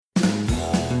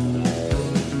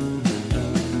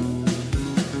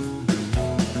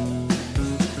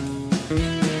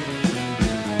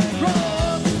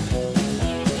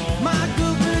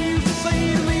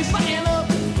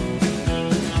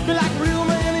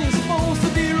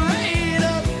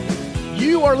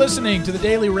are listening to the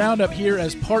Daily Roundup here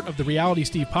as part of the Reality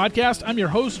Steve podcast. I'm your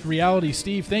host, Reality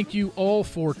Steve. Thank you all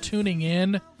for tuning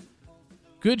in.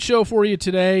 Good show for you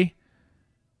today.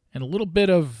 And a little bit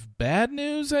of bad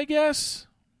news, I guess.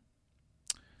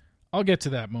 I'll get to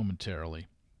that momentarily.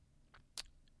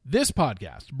 This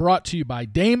podcast brought to you by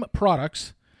Dame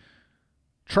Products.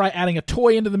 Try adding a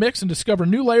toy into the mix and discover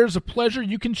new layers of pleasure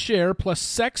you can share, plus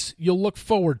sex you'll look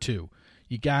forward to.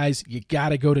 You guys, you got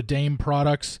to go to Dame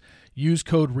Products. Use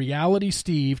code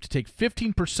RealitySteve to take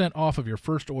 15% off of your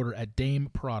first order at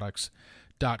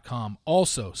DameProducts.com.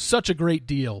 Also, such a great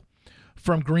deal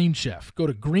from Green Chef. Go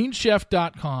to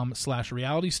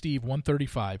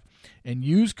greenchef.com/RealitySteve135 and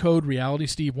use code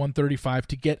RealitySteve135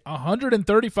 to get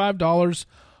 $135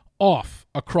 off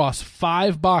across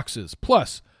 5 boxes,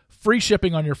 plus free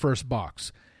shipping on your first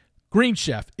box. Green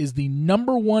Chef is the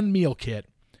 #1 meal kit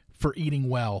for eating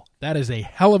well. That is a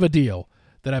hell of a deal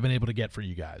that I've been able to get for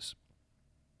you guys.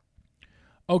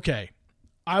 Okay,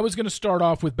 I was going to start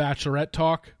off with Bachelorette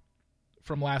talk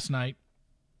from last night.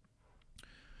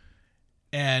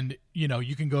 And, you know,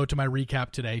 you can go to my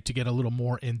recap today to get a little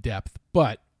more in depth.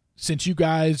 But since you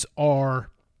guys are,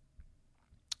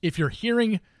 if you're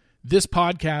hearing this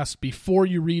podcast before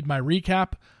you read my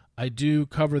recap, I do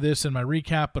cover this in my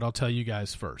recap, but I'll tell you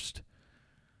guys first.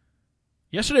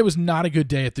 Yesterday was not a good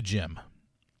day at the gym.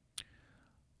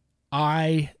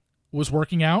 I was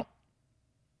working out,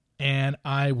 and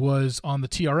I was on the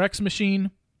TRX machine.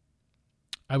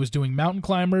 I was doing mountain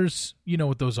climbers. You know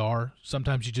what those are.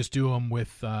 Sometimes you just do them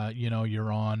with,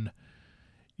 you're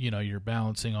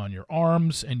balancing on your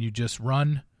arms and you just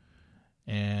run.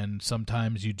 And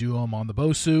sometimes you do them on the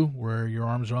Bosu where your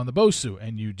arms are on the Bosu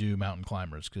and you do mountain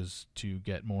climbers to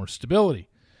get more stability.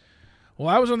 Well,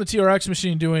 I was on the TRX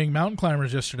machine doing mountain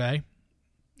climbers yesterday.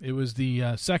 It was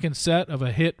the second set of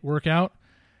a HIIT workout.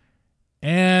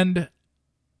 And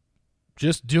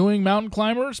just doing mountain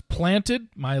climbers, planted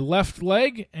my left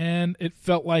leg, and it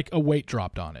felt like a weight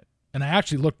dropped on it. And I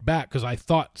actually looked back because I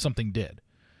thought something did.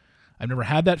 I've never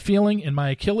had that feeling in my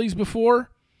Achilles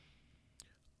before.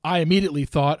 I immediately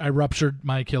thought I ruptured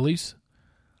my Achilles.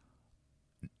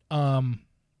 I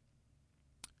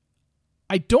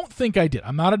don't think I did.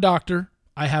 I'm not a doctor.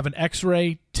 I have an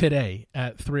x-ray today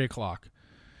at 3 o'clock.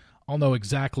 I'll know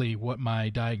exactly what my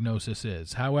diagnosis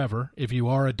is. However, if you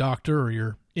are a doctor or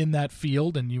you're in that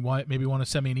field and you maybe want to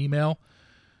send me an email,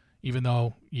 even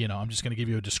though, I'm just going to give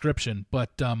you a description.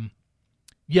 But, I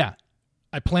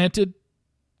planted,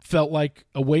 felt like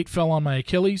a weight fell on my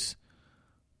Achilles.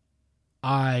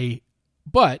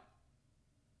 But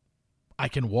I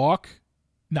can walk,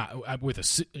 not with a,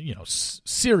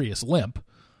 serious limp,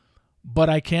 but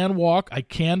I can walk. I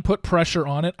can put pressure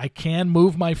on it. I can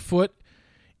move my foot.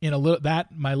 In a little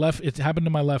it happened to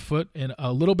my left foot, in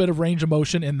a little bit of range of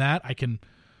motion in that I can,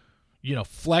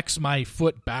 flex my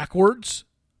foot backwards.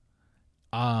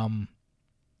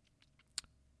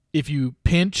 If you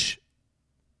pinch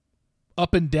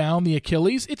up and down the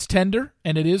Achilles, it's tender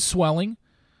and it is swelling.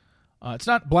 It's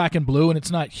not black and blue and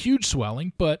it's not huge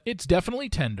swelling, but it's definitely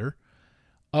tender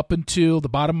up until the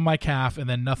bottom of my calf and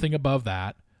then nothing above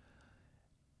that.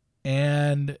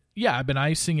 And yeah, I've been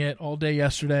icing it all day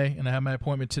yesterday, and I have my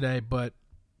appointment today, but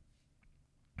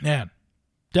man,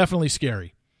 definitely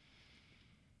scary.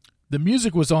 The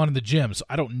music was on in the gym, so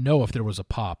I don't know if there was a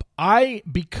pop.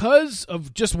 Because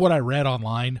of just what I read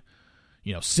online,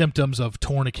 symptoms of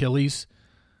torn Achilles,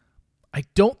 I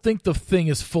don't think the thing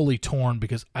is fully torn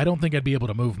because I don't think I'd be able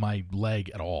to move my leg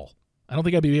at all. I don't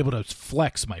think I'd be able to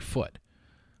flex my foot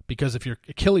because if your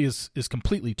Achilles is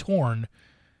completely torn,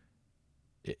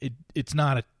 it's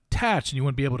not attached and you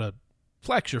wouldn't be able to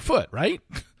flex your foot, right?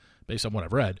 Based on what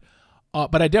I've read.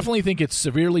 But I definitely think it's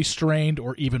severely strained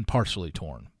or even partially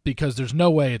torn because there's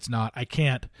no way it's not. I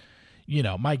can't,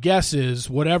 my guess is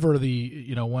whatever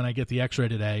when I get the x-ray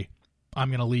today, I'm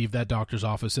going to leave that doctor's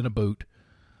office in a boot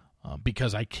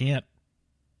because I can't,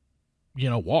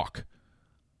 walk.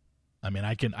 I mean,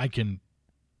 I can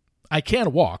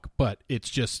walk, but it's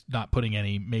just not putting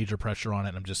any major pressure on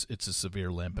it. It's a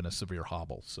severe limp and a severe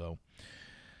hobble. So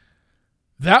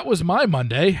that was my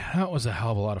Monday. That was a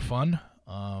hell of a lot of fun.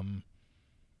 And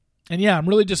yeah, I'm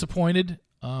really disappointed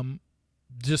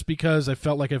just because I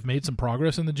felt like I've made some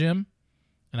progress in the gym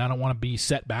and I don't want to be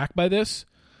set back by this.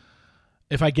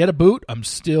 If I get a boot, I'm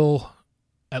still,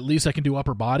 at least I can do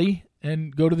upper body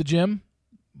and go to the gym.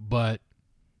 But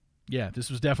yeah, this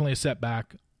was definitely a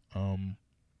setback. And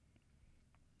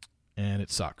it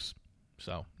sucks.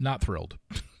 So, not thrilled,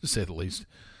 to say the least.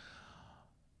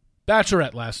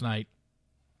 Bachelorette last night.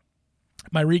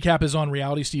 My recap is on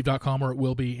realitysteve.com, or it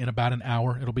will be in about an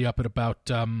hour. It'll be up at about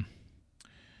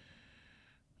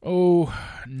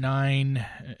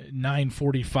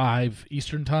 9:45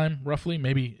 Eastern time, roughly,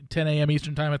 maybe 10 a.m.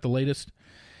 Eastern time at the latest.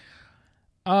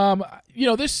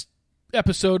 This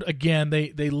episode, again,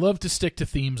 they love to stick to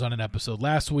themes on an episode.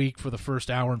 Last week, for the first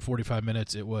hour and 45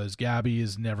 minutes, it was Gabby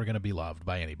is never going to be loved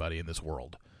by anybody in this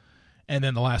world. And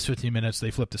then the last 15 minutes,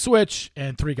 they flip the switch,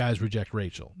 and 3 guys reject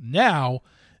Rachel. Now,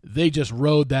 they just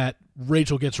rode that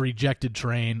Rachel gets rejected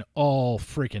train all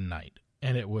freaking night.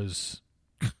 And it was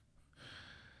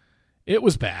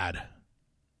bad.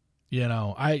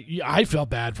 I felt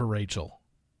bad for Rachel.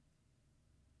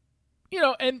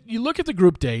 And you look at the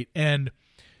group date, and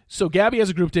so Gabby has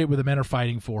a group date where the men are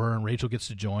fighting for her, and Rachel gets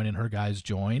to join, and her guys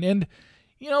join. And,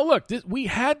 look, we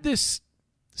had this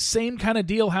same kind of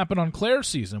deal happen on Claire's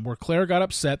season, where Claire got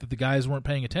upset that the guys weren't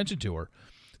paying attention to her.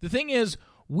 The thing is,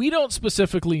 we don't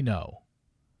specifically know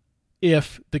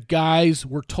if the guys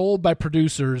were told by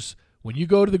producers, when you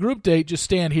go to the group date, just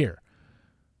stand here.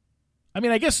 I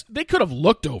mean, I guess they could have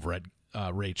looked over at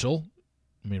Rachel.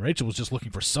 I mean, Rachel was just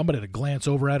looking for somebody to glance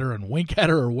over at her and wink at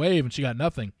her or wave, and she got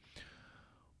nothing.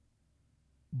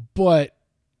 But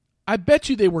I bet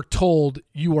you they were told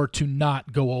you are to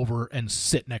not go over and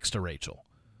sit next to Rachel.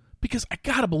 Because I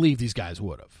got to believe these guys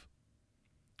would have.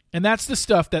 And that's the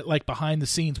stuff that, like, behind the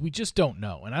scenes, we just don't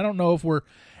know. And I don't know if we're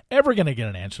ever going to get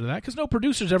an answer to that, because no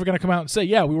producer's ever going to come out and say,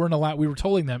 yeah, we were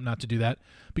telling them not to do that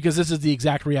because this is the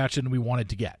exact reaction we wanted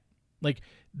to get. Like,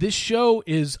 this show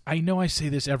is, I know I say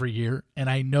this every year, and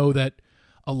I know that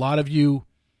a lot of you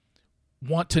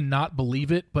want to not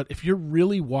believe it, but if you're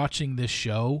really watching this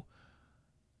show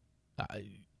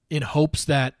in hopes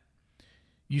that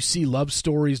you see love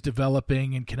stories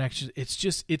developing and connections,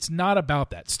 it's not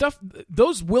about that stuff.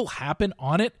 Those will happen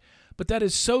on it, but that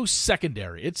is so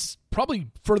secondary. It's probably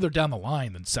further down the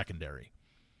line than secondary.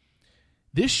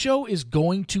 This show is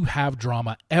going to have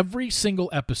drama every single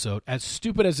episode, as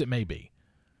stupid as it may be.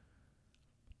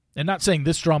 And not saying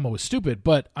this drama was stupid,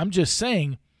 but I'm just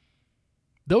saying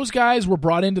those guys were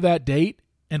brought into that date,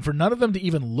 and for none of them to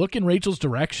even look in Rachel's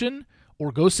direction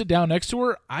or go sit down next to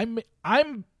her, I'm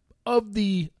of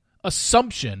the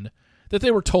assumption that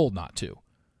they were told not to.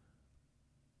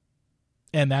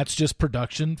 And that's just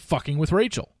production fucking with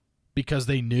Rachel, because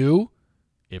they knew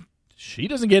if she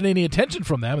doesn't get any attention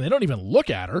from them, and they don't even look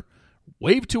at her,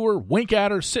 wave to her, wink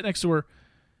at her, sit next to her,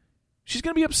 she's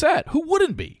going to be upset. Who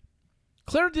wouldn't be?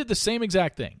 Claire did the same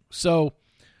exact thing. So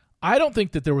I don't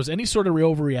think that there was any sort of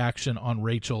overreaction on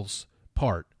Rachel's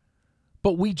part,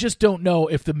 but we just don't know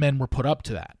if the men were put up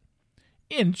to that.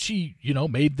 And she,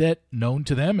 made that known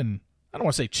to them, and I don't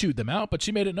want to say chewed them out, but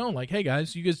she made it known, like, hey,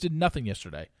 guys, you guys did nothing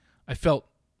yesterday. I felt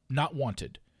not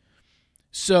wanted.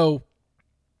 So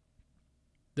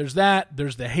there's that.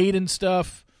 There's the Hayden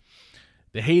stuff.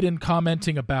 The Hayden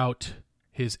commenting about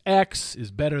his ex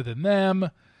is better than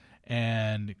them,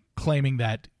 and claiming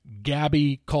that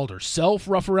Gabby called herself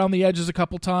rough around the edges a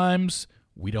couple times.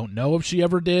 We don't know if she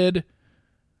ever did.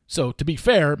 So, to be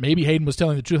fair, maybe Hayden was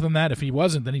telling the truth on that. If he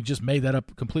wasn't, then he just made that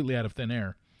up completely out of thin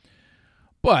air.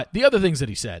 But the other things that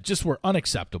he said just were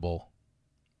unacceptable.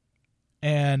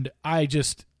 And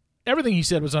everything he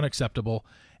said was unacceptable.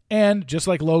 And just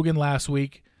like Logan last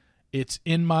week, it's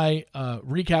in my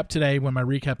recap today. When my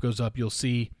recap goes up, you'll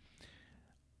see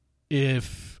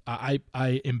if I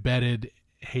embedded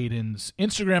Hayden's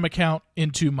Instagram account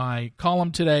into my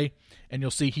column today, and you'll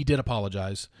see he did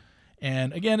apologize.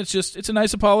 And again, it's a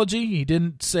nice apology. He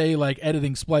didn't say, like,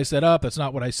 editing splice that up. That's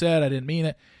not what I said. I didn't mean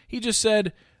it. He just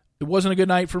said, it wasn't a good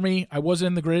night for me. I wasn't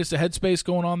in the greatest of headspace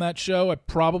going on that show. I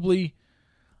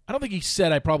don't think he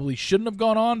said I probably shouldn't have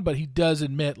gone on, but he does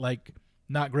admit, like,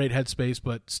 not great headspace,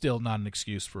 but still not an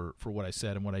excuse for what I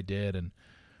said and what I did. And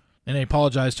he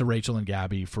apologized to Rachel and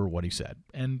Gabby for what he said.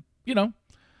 And,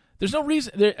 there's no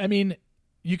reason. I mean,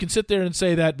 you can sit there and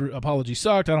say that apology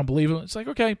sucked. I don't believe him. It's like,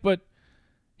 okay, but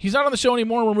he's not on the show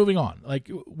anymore. We're moving on.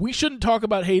 Like, we shouldn't talk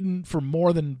about Hayden for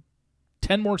more than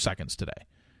 10 more seconds today.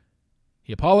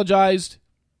 He apologized.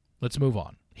 Let's move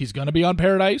on. He's going to be on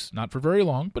Paradise. Not for very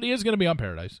long, but he is going to be on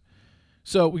Paradise.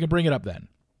 So we can bring it up then.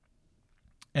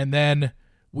 And then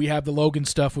we have the Logan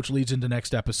stuff, which leads into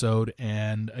next episode.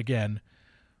 And again,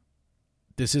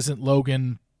 this isn't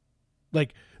Logan.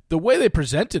 Like, the way they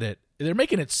presented it, they're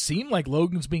making it seem like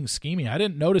Logan's being schemy. I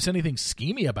didn't notice anything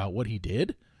schemy about what he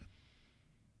did.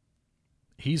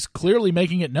 He's clearly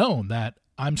making it known that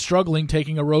I'm struggling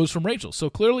taking a rose from Rachel. So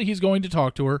clearly he's going to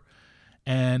talk to her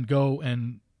and go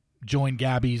and join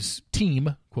Gabby's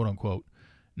team, quote unquote,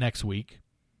 next week.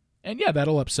 And yeah,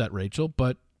 that'll upset Rachel,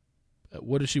 but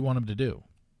what does she want him to do?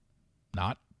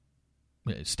 Not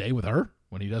stay with her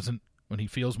when he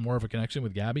feels more of a connection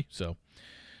with Gabby? So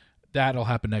that'll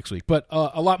happen next week. But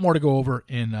a lot more to go over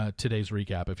in today's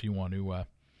recap if you want to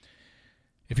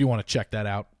check that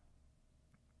out.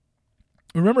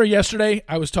 Remember yesterday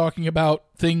I was talking about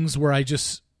things where I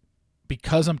just,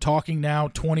 because I'm talking now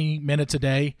 20 minutes a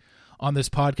day on this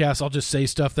podcast, I'll just say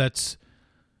stuff that's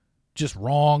just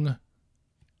wrong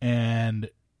and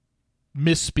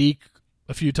misspeak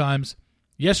a few times.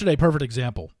 Yesterday, perfect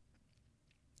example.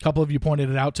 A couple of you pointed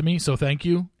it out to me, so thank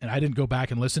you. And I didn't go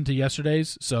back and listen to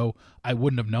yesterday's, so I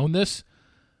wouldn't have known this.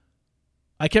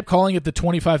 I kept calling it the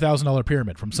 $25,000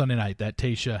 pyramid from Sunday night that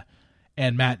Tasha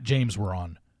and Matt James were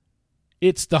on.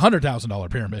 It's the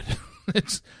 $100,000 pyramid.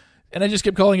 And I just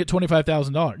kept calling it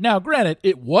 $25,000. Now, granted,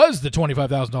 it was the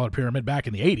 $25,000 pyramid back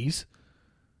in the 80s.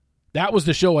 That was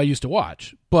the show I used to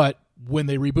watch. But when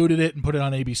they rebooted it and put it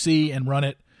on ABC and run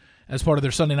it as part of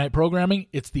their Sunday night programming,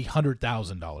 it's the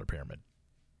 $100,000 pyramid.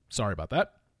 Sorry about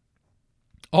that.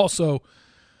 Also,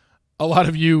 a lot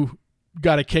of you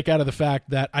got a kick out of the fact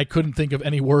that I couldn't think of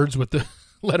any words with the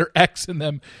letter X in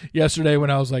them yesterday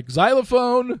when I was like,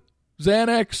 xylophone,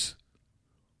 Xanax,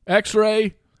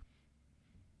 X-ray.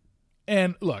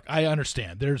 And look, I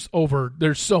understand. There's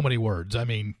so many words. I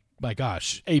mean, my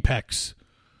gosh, apex,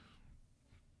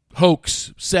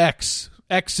 hoax, sex,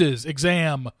 X's,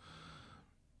 exam,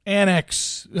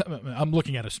 annex. I'm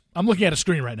looking at a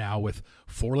screen right now with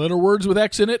 4-letter words with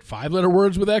X in it, 5-letter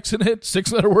words with X in it,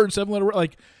 6-letter words, 7-letter words.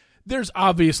 Like, there's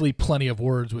obviously plenty of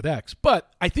words with X.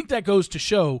 But I think that goes to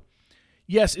show,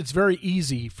 yes, it's very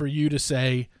easy for you to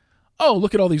say, oh,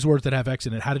 look at all these words that have X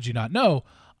in it. How did you not know?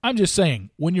 I'm just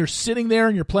saying, when you're sitting there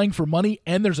and you're playing for money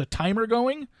and there's a timer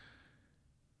going,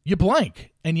 you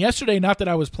blank. And yesterday, not that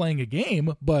I was playing a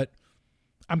game, but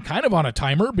I'm kind of on a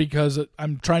timer because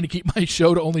I'm trying to keep my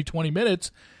show to only 20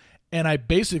 minutes. And I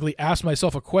basically asked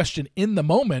myself a question in the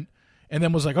moment and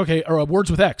then was like, okay, words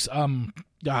with X.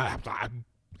 Yeah,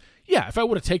 if I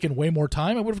would have taken way more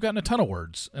time, I would have gotten a ton of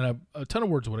words, and a ton of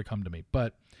words would have come to me.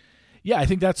 But yeah, I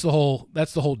think that's the whole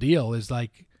deal. Is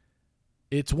like,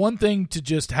 it's one thing to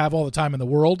just have all the time in the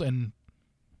world and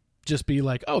just be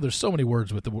like, oh, there's so many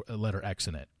words with the letter X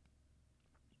in it,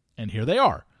 and here they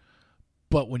are.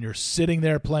 But when you're sitting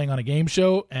there playing on a game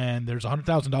show and there's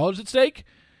 $100,000 at stake,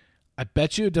 I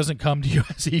bet you it doesn't come to you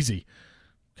as easy.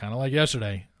 Kind of like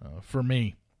yesterday for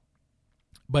me.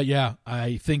 But yeah,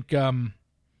 I think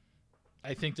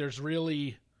there's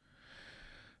really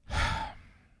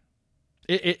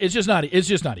it's just not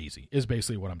easy is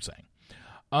basically what I'm saying.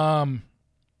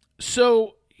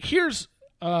 So here's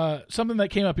something that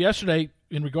came up yesterday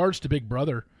in regards to Big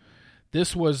Brother.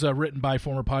 This was written by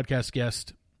former podcast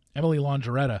guest Emily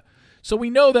Longeretta. So we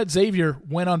know that Xavier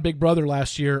went on Big Brother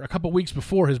last year, a couple weeks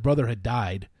before his brother had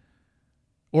died,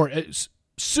 or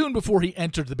soon before he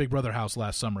entered the Big Brother house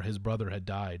last summer, his brother had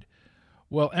died.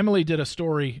 Well, Emily did a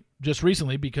story just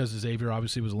recently because Xavier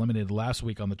obviously was eliminated last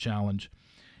week on the challenge.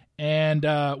 And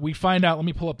we find out, let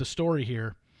me pull up the story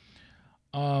here.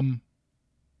 He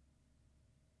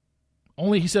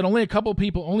said only a couple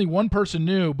people, only one person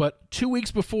knew, but 2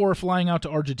 weeks before flying out to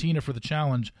Argentina for the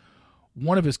challenge,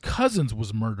 one of his cousins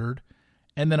was murdered.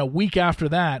 And then a week after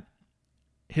that,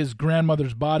 his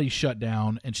grandmother's body shut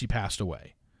down and she passed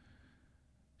away.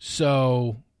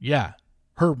 So, yeah.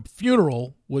 Her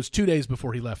funeral was 2 days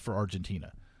before he left for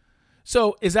Argentina.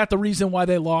 So is that the reason why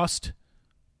they lost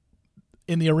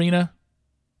in the arena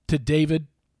to David?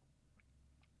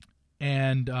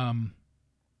 And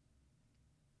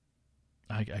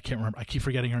I can't remember. I keep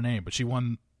forgetting her name, but she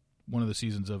won one of the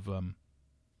seasons of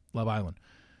Love Island.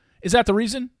 Is that the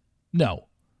reason? No.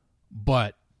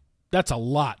 But that's a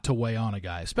lot to weigh on a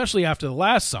guy, especially after the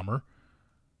last summer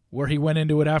where he went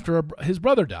into it after his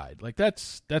brother died. Like,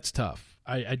 that's tough.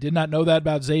 I did not know that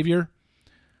about Xavier.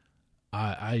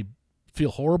 I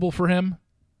feel horrible for him.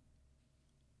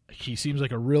 He seems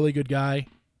like a really good guy.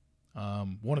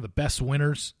 One of the best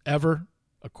winners ever,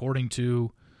 according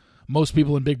to most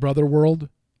people in Big Brother world.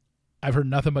 I've heard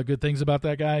nothing but good things about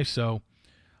that guy, so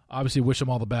obviously wish him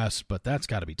all the best, but that's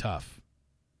got to be tough.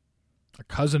 A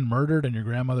cousin murdered and your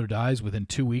grandmother dies within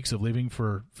 2 weeks of leaving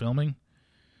for filming?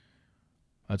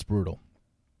 That's brutal.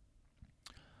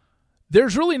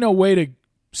 There's really no way to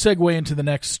segue into the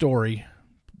next story.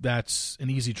 That's an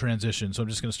easy transition, so I'm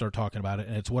just going to start talking about it,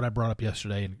 and it's what I brought up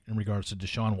yesterday in regards to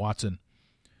Deshaun Watson.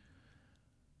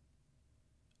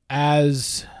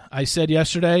 As I said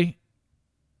yesterday,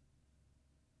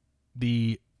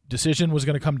 the decision was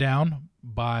going to come down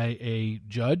by a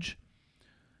judge.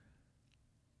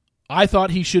 I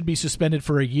thought he should be suspended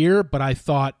for a year, but I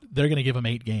thought they're going to give him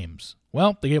 8 games.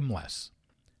 Well, they gave him less.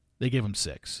 They gave him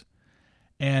 6.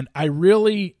 And I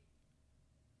really,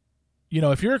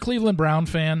 if you're a Cleveland Brown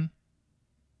fan,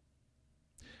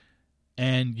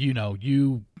 and,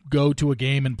 you go to a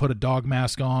game and put a dog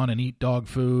mask on and eat dog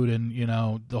food and,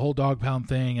 the whole dog pound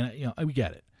thing, and, we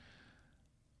get it.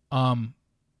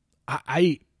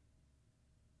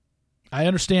 I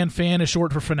understand fan is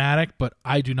short for fanatic, but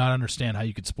I do not understand how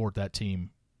you could support that team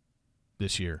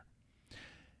this year.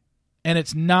 And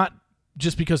it's not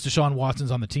just because Deshaun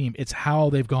Watson's on the team. It's how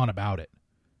they've gone about it.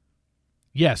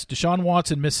 Yes, Deshaun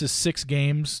Watson misses 6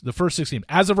 games, the first 6 games,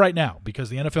 as of right now, because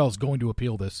the NFL is going to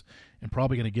appeal this and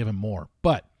probably going to give him more.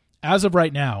 But as of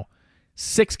right now,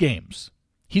 6 games.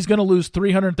 He's going to lose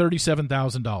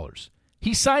 $337,000.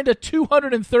 He signed a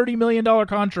 $230 million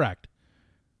contract.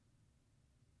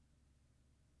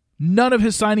 None of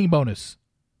his signing bonus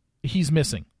he's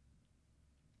missing.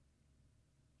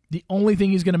 The only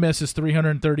thing he's going to miss is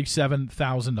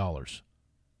 $337,000.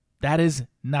 That is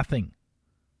nothing.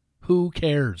 Who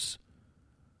cares?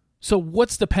 So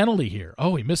what's the penalty here?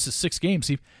 Oh, he misses 6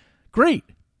 games. Great.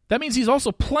 That means he's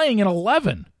also playing in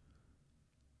 11.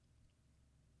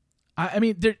 I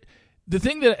mean, the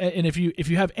thing that, and if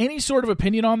you have any sort of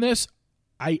opinion on this,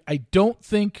 I don't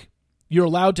think you're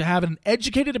allowed to have an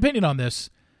educated opinion on this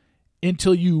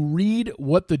until you read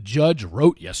what the judge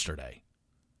wrote yesterday.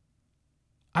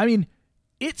 I mean,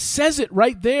 it says it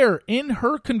right there in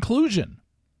her conclusion.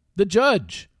 The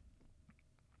judge.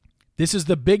 This is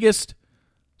the biggest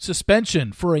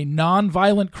suspension for a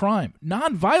nonviolent crime.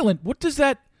 Nonviolent? What does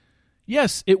that...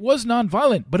 Yes, it was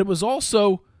nonviolent, but it was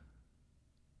also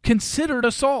considered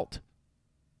assault.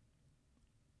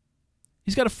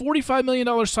 He's got a $45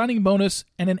 million signing bonus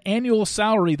and an annual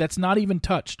salary that's not even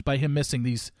touched by him missing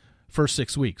these first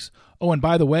 6 weeks. Oh, and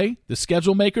by the way, the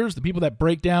schedule makers, the people that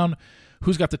break down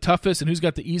who's got the toughest and who's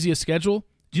got the easiest schedule,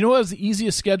 do you know what has the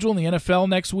easiest schedule in the NFL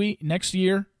next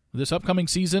year, this upcoming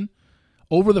season,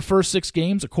 over the first 6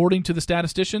 games, according to the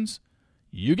statisticians?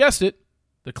 You guessed it,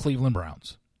 the Cleveland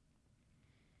Browns.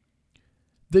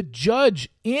 The judge,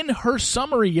 in her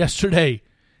summary yesterday,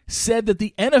 said that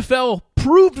the NFL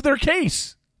proved their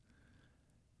case.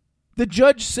 The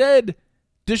judge said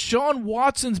Deshaun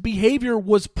Watson's behavior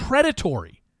was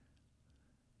predatory.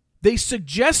 They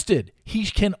suggested he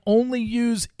can only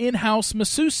use in-house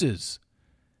masseuses.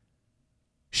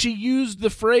 She used the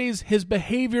phrase, his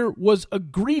behavior was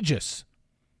egregious.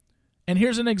 And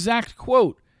here's an exact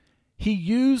quote. He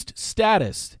used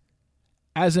status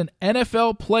as an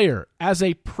NFL player as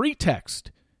a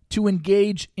pretext to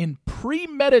engage in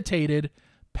premeditated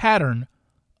pattern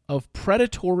of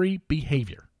predatory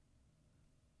behavior.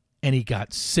 And he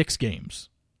got 6 games.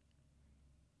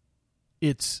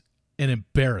 It's an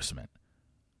embarrassment.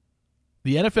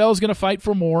 The NFL is going to fight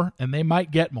for more, and they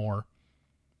might get more.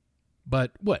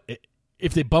 But what?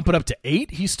 If they bump it up to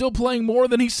 8, he's still playing more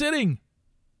than he's sitting.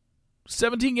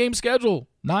 17-game schedule,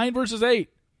 9 versus 8.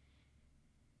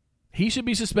 He should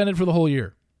be suspended for the whole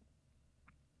year.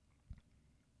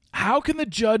 How can the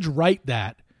judge write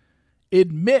that,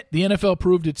 admit the NFL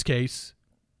proved its case,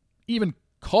 even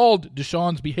called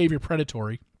Deshaun's behavior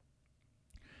predatory,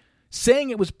 saying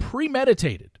it was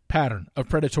premeditated pattern of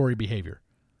predatory behavior,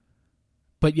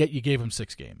 but yet you gave him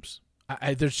 6 games?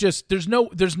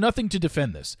 There's nothing to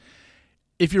defend this.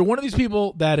 If you're one of these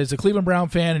people that is a Cleveland Brown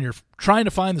fan and you're trying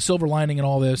to find the silver lining in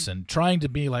all this and trying to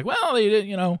be like, well, they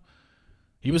did,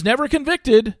 he was never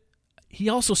convicted. He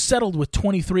also settled with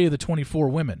 23 of the 24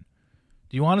 women.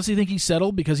 Do you honestly think he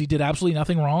settled because he did absolutely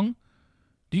nothing wrong?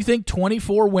 Do you think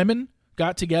 24 women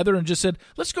got together and just said,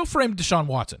 let's go frame Deshaun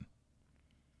Watson?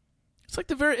 It's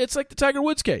like the Tiger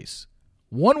Woods case.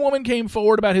 One woman came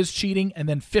forward about his cheating, and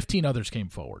then 15 others came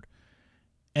forward.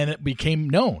 And it became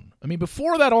known. I mean,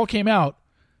 before that all came out,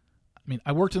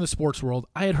 I worked in the sports world.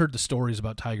 I had heard the stories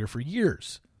about Tiger for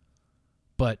years.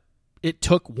 But it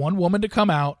took one woman to come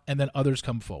out, and then others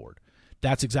come forward.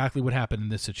 That's exactly what happened in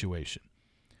this situation.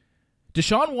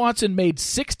 Deshaun Watson made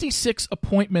 66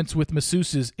 appointments with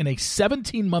masseuses in a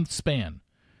 17-month span.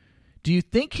 Do you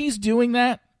think he's doing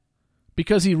that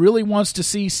because he really wants to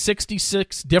see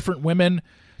 66 different women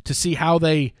to see how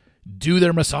they do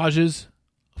their massages?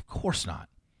 Of course not.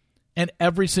 And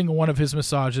every single one of his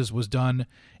massages was done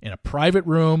in a private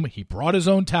room. He brought his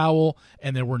own towel,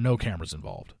 and there were no cameras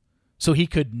involved. So he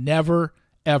could never,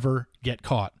 ever get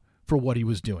caught for what he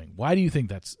was doing. Why do you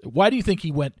think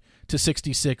he went to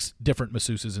 66 different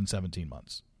masseuses in 17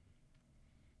 months?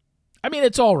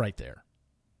 It's all right there.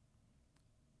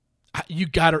 You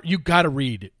gotta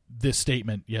read this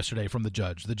statement yesterday from the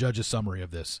judge's summary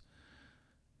of this.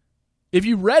 If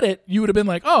you read it, you would have been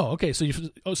like, oh, okay, so you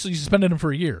suspended him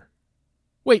for a year.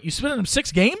 Wait, you suspended him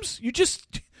 6 games? You just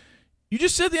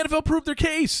said the NFL proved their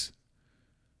case.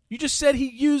 You just said he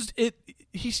used it.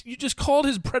 You just called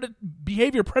his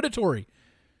behavior predatory.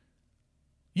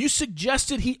 You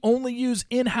suggested he only use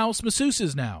in-house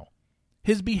masseuses now.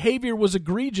 His behavior was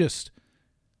egregious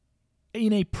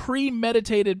in a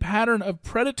premeditated pattern of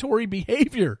predatory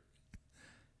behavior.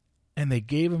 And they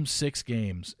gave him 6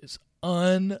 games. It's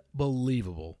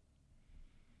unbelievable.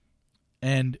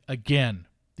 And again,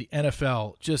 the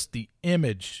NFL, just the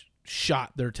image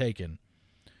shot they're taking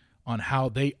on how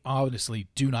they obviously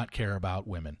do not care about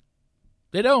women.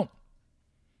 They don't.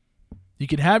 You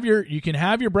can have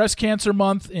your breast cancer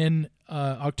month in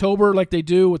October like they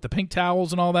do with the pink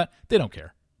towels and all that. They don't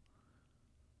care.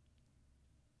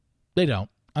 They don't.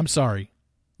 I'm sorry.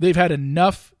 They've had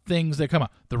enough things that come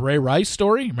up. The Ray Rice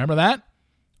story, remember that?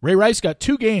 Ray Rice got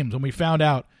 2 games when we found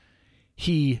out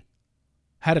he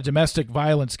had a domestic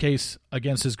violence case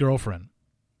against his girlfriend.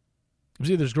 It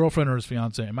was either his girlfriend or his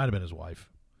fiance. It might have been his wife.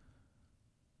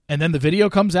 And then the video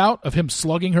comes out of him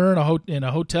slugging her in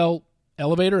a hotel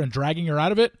elevator and dragging her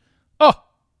out of it. Oh,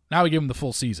 now we give him the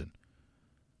full season.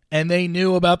 And they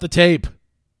knew about the tape.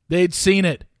 They'd seen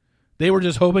it. They were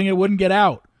just hoping it wouldn't get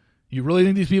out. You really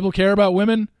think these people care about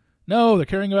women? No, they're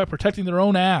caring about protecting their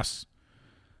own ass.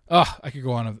 I could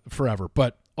go on forever.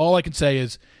 But all I can say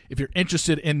is, if you're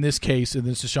interested in this case, in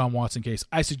this Deshaun Watson case,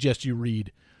 I suggest you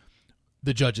read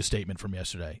the judge's statement from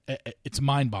yesterday. It's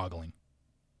mind-boggling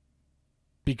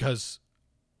because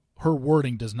her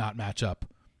wording does not match up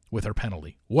with her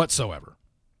penalty whatsoever.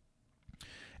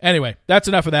 Anyway, that's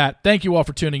enough of that. Thank you all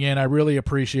for tuning in. I really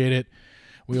appreciate it.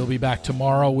 We'll be back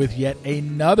tomorrow with yet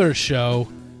another show.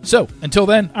 So, until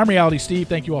then, I'm Reality Steve.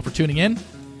 Thank you all for tuning in,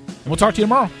 and we'll talk to you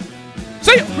tomorrow.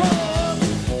 See ya!